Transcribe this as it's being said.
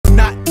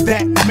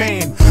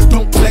Batman.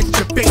 Don't let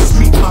your face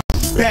meet my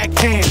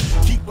backhand.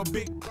 Keep a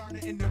big burner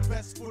in the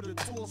vest for the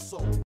torso.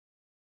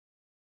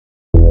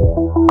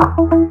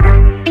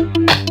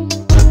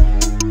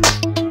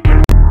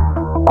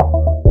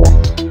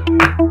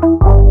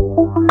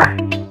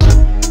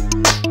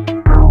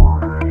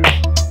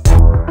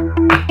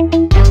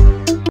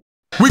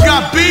 We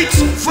got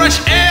beats, fresh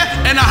air,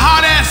 and a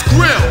hot-ass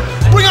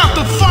grill. Bring out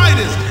the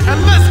fighters,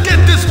 and let's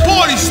get this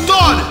party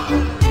started.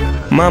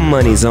 My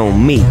money's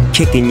on me,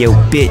 kicking your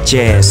bitch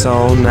ass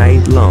all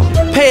night long.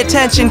 Pay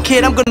attention,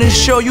 kid, I'm gonna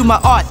show you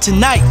my art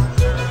tonight.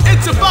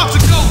 It's about to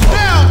go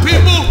down,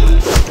 people.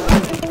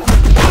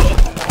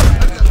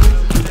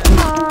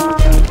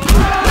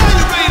 Now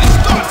you ready to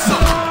start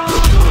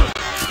something?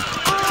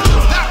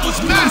 That was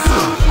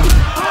massive.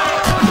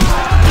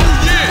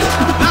 Oh yeah,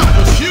 that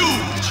was huge.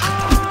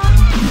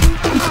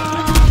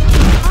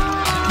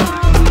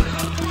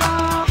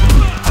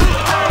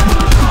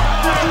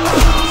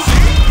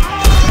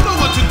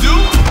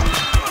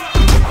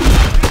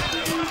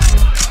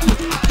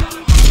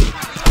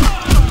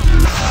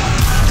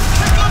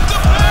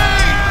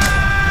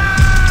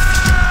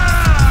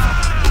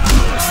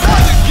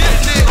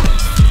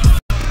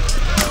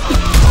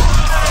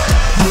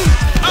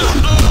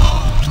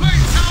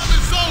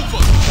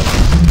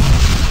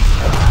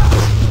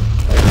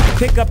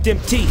 Pick up them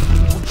teeth.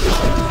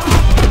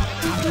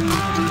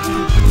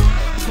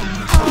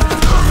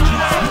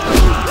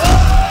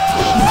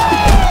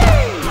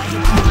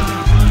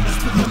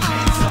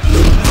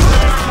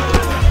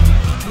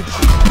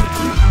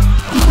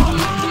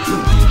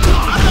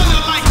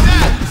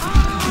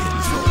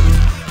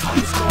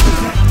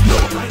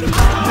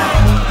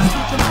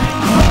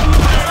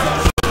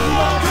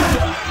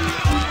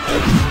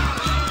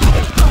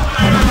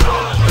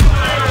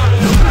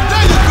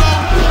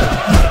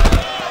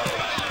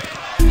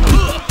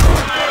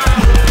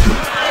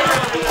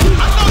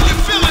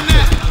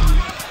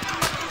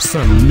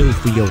 Something new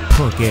for your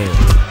punk ass.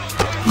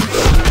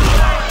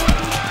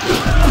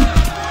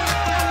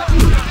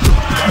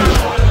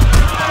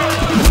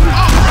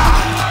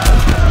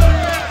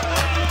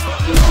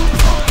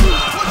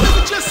 What did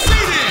we just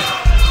see there?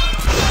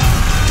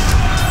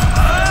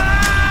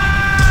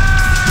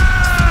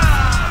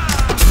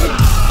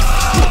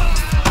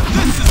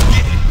 This is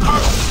getting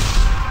perfect.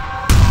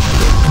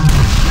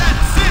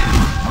 That's it.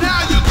 Now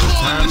you're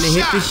calling Time to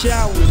hit the shots.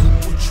 showers.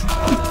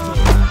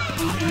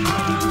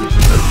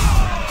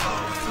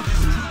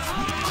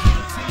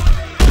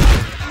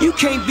 You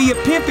can't be a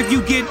pimp if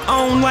you get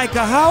on like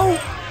a hoe.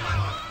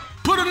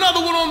 Put another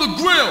one on the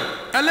grill,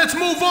 and let's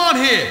move on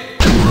here.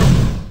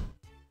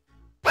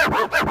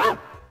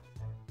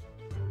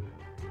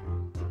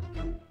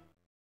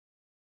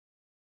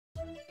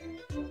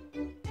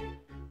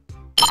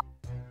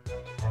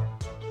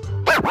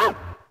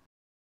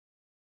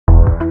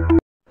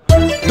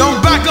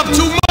 Don't back up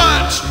too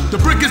much. The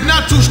brick is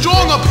not too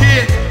strong up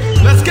here.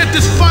 Let's get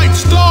this fight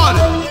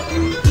started.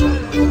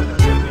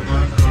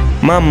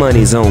 My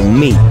money's on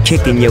me,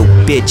 kicking your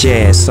bitch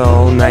ass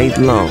all night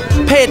long.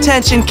 Pay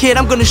attention, kid,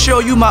 I'm gonna show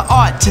you my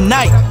art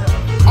tonight.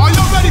 Are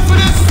y'all ready for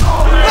this?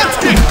 Let's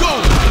get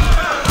going.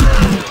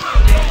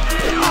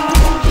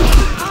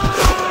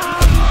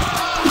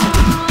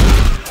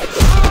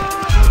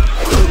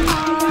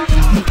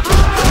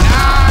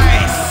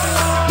 Nice!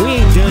 We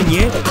ain't done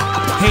yet.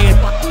 Hand.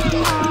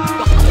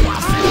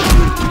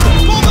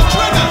 Pull the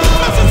trigger.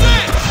 This is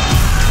it.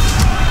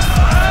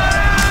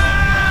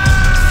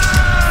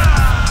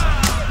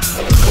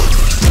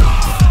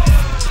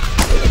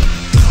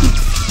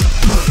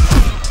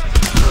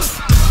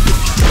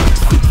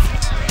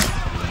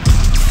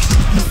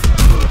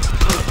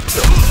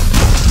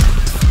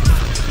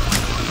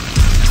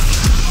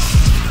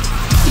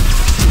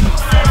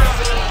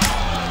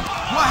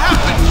 What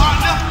happened,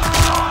 partner?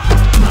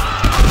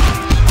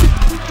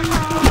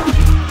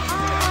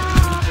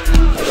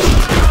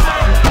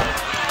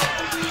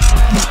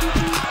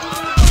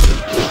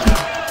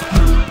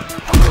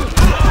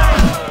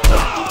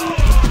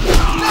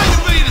 Now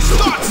you're ready to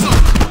start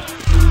something.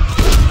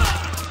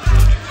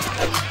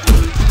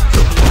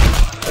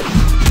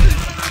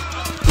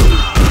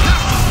 That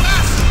was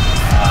massive.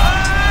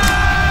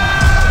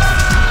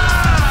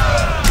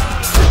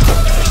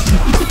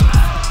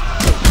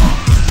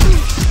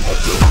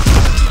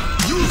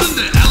 Using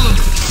the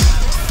elements.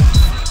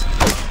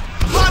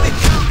 Body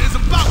count is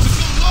about to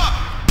go up.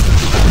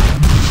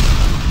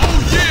 Oh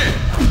yeah,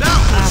 that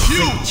was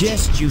huge.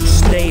 Suggest you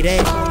stay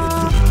there.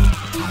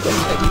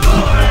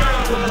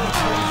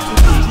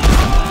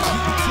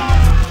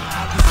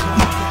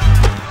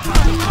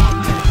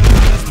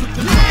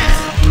 Yeah,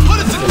 put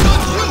it to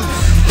good use.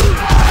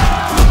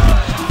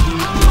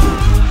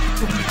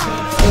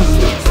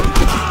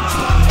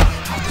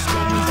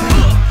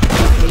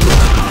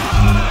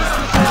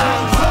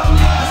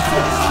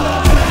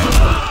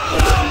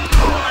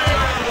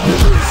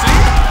 See?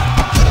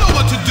 You know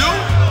what to do.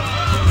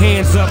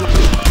 Hands up.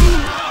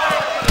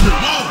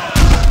 Whoa,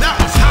 that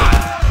was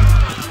hot.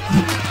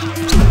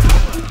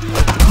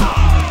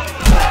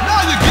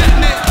 Now you're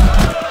getting it.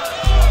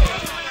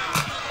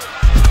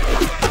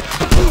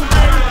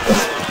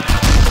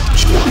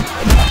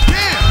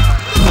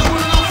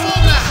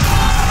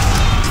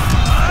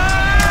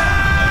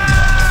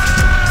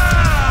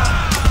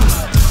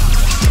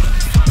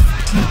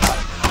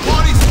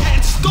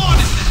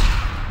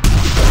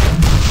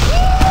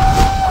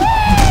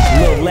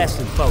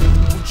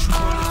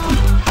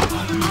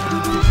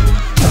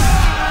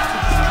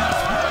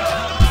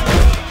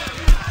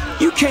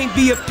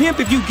 can't be a pimp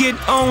if you get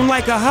on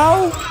like a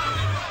hoe.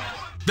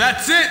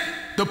 That's it.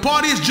 The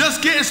party is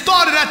just getting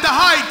started at the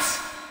Heights.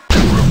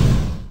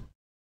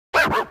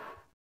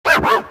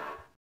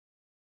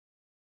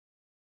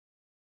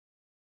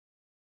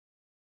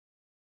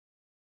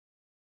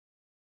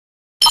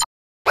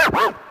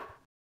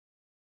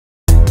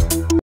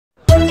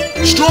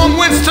 Strong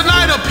winds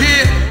tonight up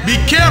here. Be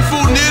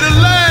careful near the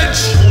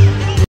ledge.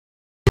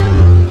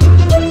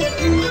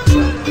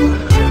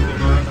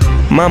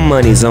 My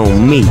money's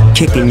on me,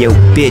 kicking your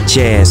bitch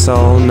ass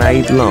all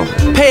night long.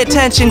 Pay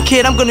attention,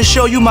 kid, I'm gonna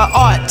show you my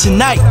art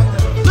tonight.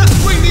 Let's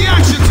bring the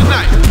action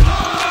tonight.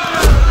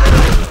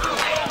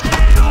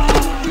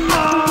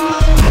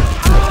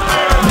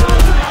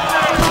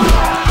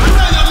 I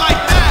know you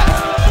like that.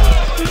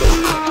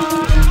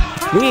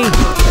 We ain't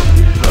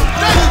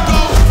There you go.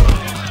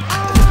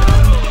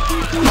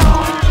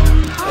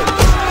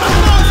 I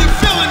know you're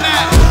feeling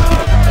that.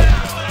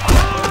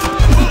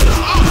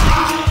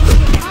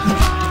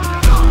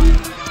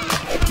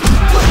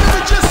 What did we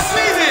just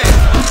see there?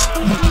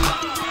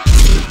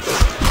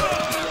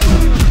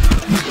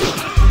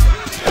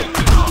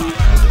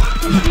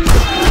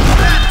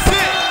 That's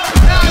it.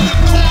 Now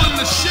you're calling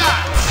the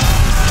shots.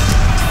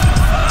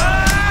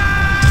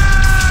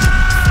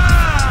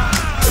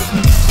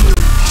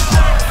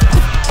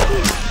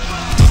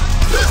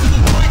 This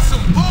will break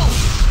some bones.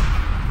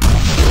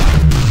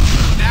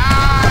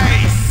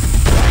 Nice.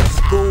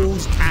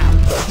 school's out.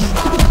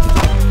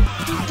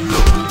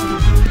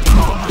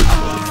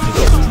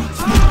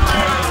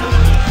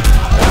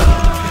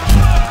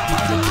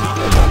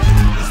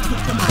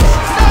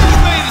 Now you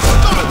ready to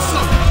start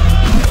something.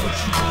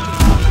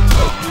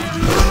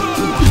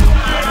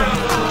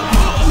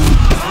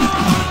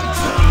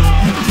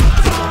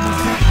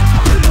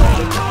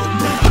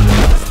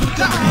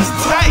 That was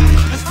tight.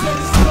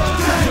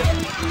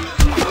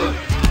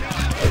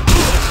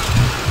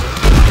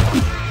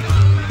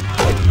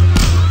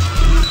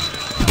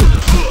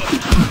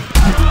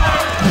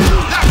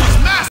 That was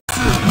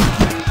massive.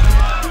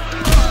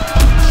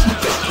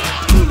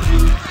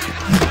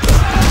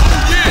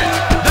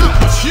 Yeah, that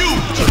was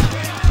huge.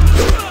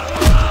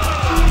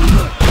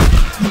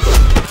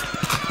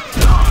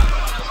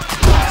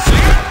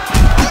 See?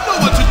 You know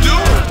what to do.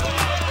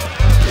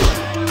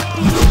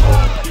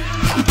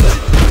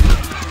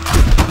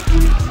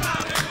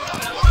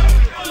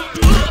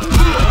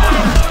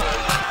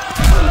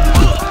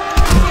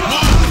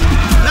 Whoa,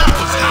 that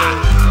was hot.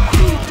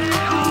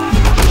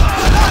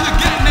 Now you're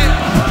getting it.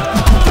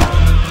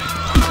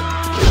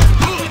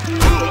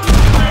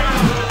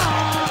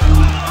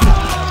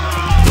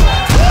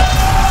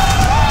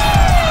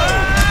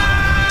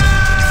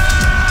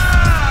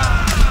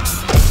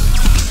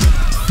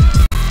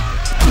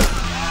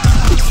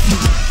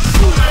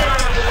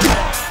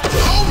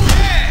 Oh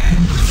yeah,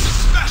 this is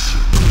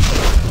special.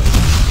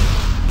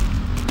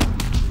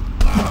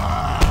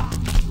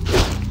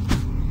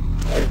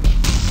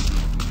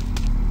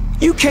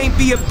 You can't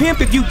be a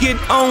pimp if you get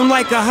on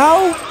like a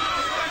hoe.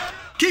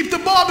 Keep the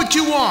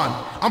barbecue on.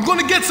 I'm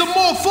gonna get some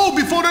more food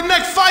before the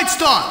next fight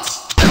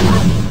starts.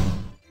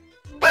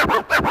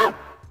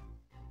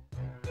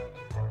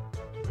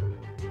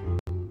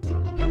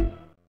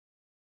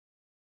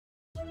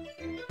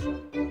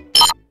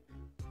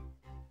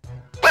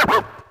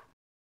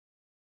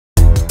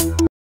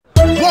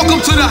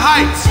 Welcome to the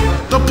Heights.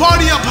 The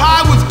party up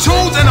high with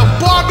tunes and a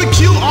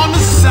barbecue on the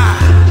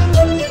side.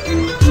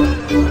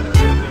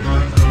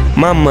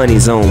 My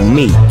money's on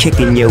me,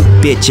 kicking your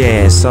bitch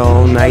ass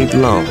all night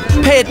long.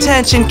 Pay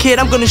attention, kid,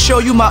 I'm gonna show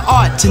you my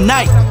art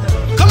tonight.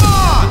 Come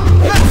on,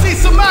 let's see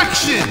some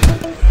action.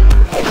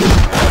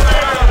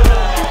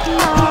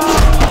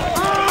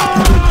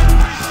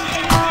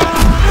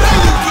 There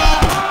you go.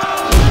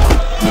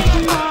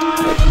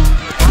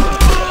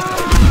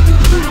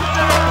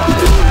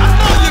 I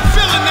know you're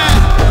feeling that.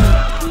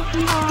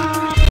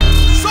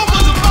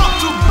 Someone's about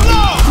to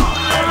blow.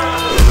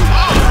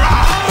 All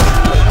right.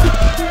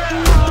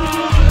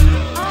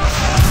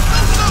 Do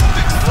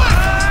something quick.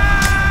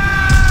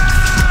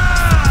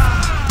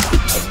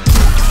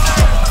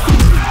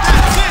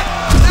 That's it.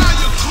 Now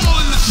you're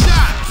calling the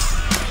shots.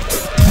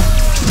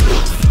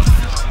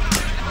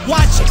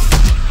 Watch it!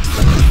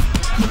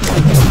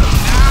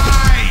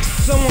 Nice.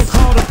 Someone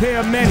called a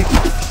paramedic.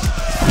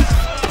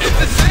 Is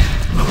this it?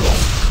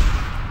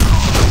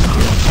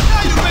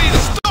 Now you're ready to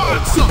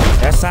start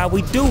something. That's how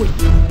we do it.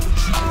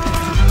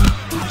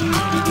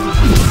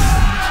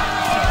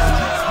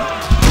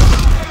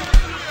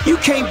 You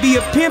can't be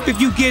a pimp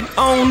if you get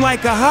on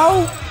like a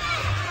hoe.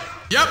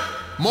 Yep,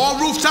 more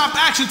rooftop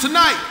action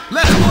tonight.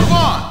 Let's move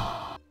on.